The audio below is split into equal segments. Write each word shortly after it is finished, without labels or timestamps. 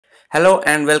Hello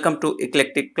and welcome to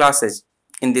Eclectic Classes.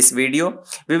 In this video,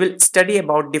 we will study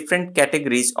about different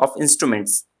categories of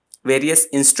instruments. Various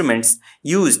instruments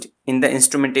used in the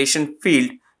instrumentation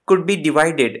field could be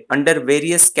divided under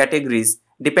various categories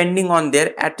depending on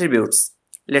their attributes.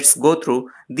 Let's go through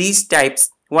these types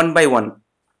one by one.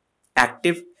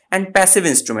 Active and passive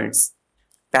instruments.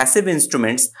 Passive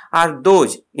instruments are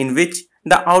those in which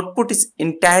the output is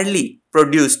entirely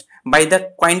produced by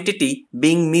the quantity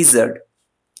being measured.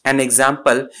 An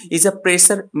example is a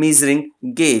pressure measuring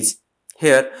gauge.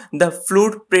 Here, the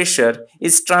fluid pressure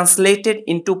is translated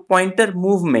into pointer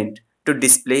movement to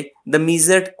display the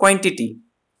measured quantity.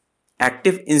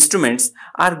 Active instruments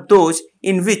are those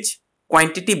in which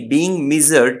quantity being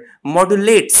measured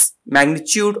modulates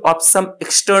magnitude of some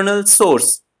external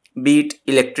source, be it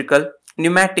electrical,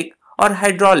 pneumatic, or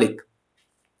hydraulic.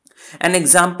 An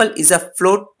example is a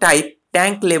float type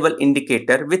tank level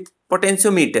indicator with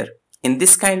potentiometer. In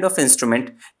this kind of instrument,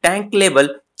 tank level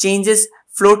changes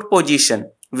float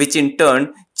position, which in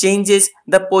turn changes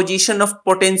the position of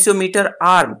potentiometer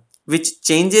arm, which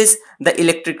changes the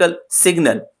electrical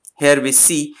signal. Here we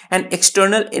see an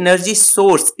external energy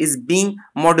source is being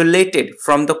modulated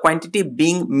from the quantity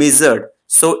being measured,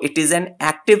 so it is an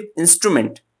active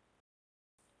instrument.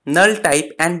 Null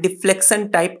type and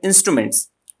deflection type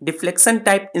instruments. Deflection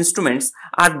type instruments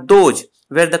are those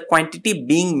where the quantity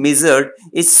being measured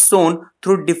is shown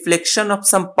through deflection of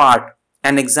some part.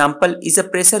 An example is a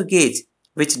pressure gauge,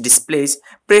 which displays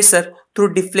pressure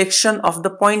through deflection of the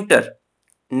pointer.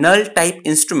 Null type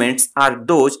instruments are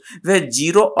those where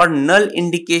zero or null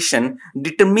indication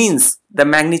determines the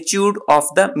magnitude of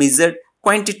the measured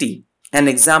quantity. An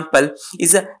example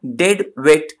is a dead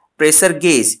weight pressure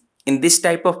gauge. In this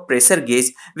type of pressure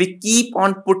gauge, we keep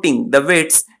on putting the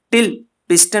weights till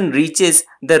piston reaches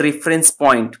the reference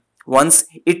point. Once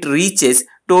it reaches,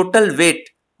 total weight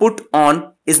put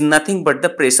on is nothing but the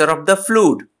pressure of the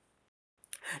fluid.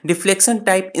 Deflection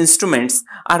type instruments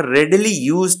are readily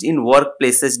used in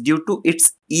workplaces due to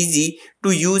its easy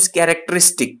to use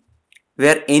characteristic,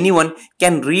 where anyone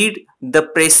can read the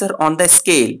pressure on the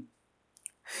scale.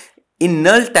 In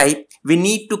null type, we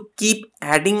need to keep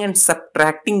adding and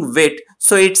subtracting weight,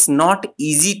 so it's not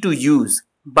easy to use,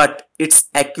 but its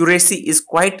accuracy is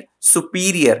quite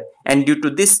superior, and due to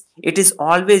this it is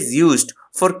always used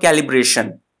for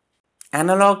calibration.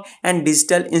 Analog and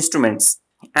digital instruments.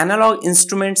 Analog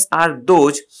instruments are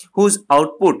those whose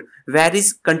output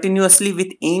varies continuously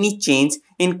with any change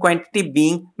in quantity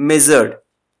being measured,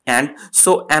 and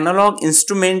so analog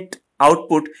instrument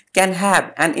output can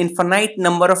have an infinite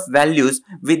number of values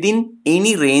within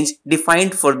any range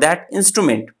defined for that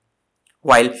instrument,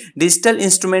 while digital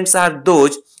instruments are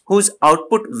those whose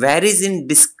output varies in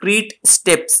discrete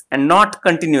steps and not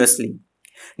continuously.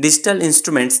 Digital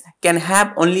instruments can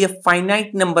have only a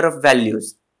finite number of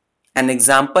values. An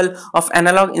example of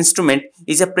analog instrument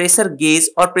is a pressure gauge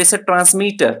or pressure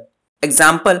transmitter.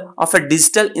 Example of a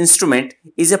digital instrument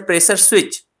is a pressure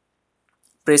switch.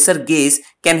 Pressure gauge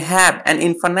can have an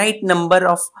infinite number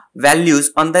of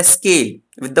values on the scale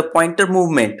with the pointer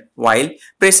movement, while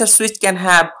pressure switch can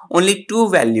have only two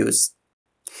values.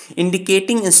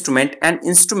 Indicating instrument and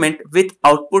instrument with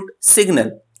output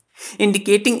signal.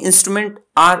 Indicating instrument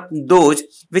are those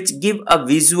which give a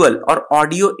visual or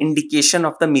audio indication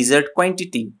of the measured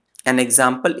quantity. An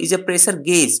example is a pressure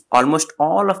gauge. Almost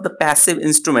all of the passive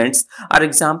instruments are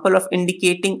example of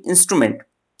indicating instrument.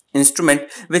 Instrument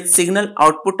with signal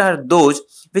output are those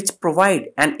which provide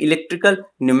an electrical,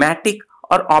 pneumatic,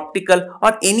 or optical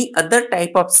or any other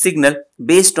type of signal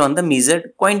based on the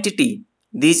measured quantity.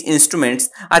 These instruments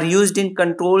are used in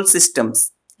control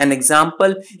systems. An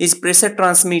example is pressure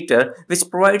transmitter, which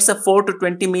provides a 4 to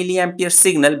 20 milliampere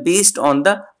signal based on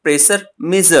the pressure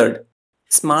measured.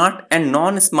 Smart and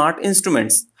non-smart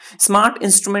instruments. Smart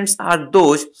instruments are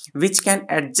those which can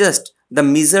adjust the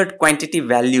measured quantity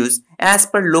values as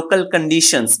per local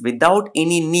conditions without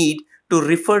any need to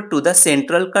refer to the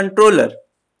central controller.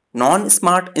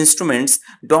 Non-smart instruments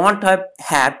don't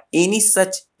have any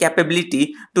such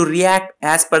capability to react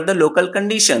as per the local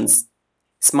conditions.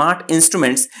 Smart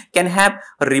instruments can have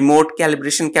remote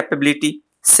calibration capability,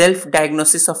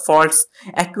 self-diagnosis of faults,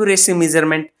 accuracy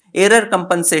measurement, error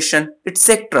compensation,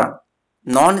 etc.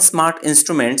 Non-smart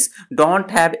instruments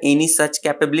don't have any such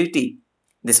capability.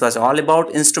 This was all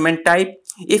about instrument type.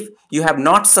 If you have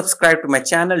not subscribed to my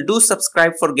channel, do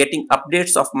subscribe for getting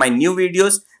updates of my new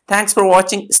videos. Thanks for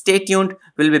watching. Stay tuned.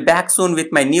 We'll be back soon with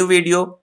my new video.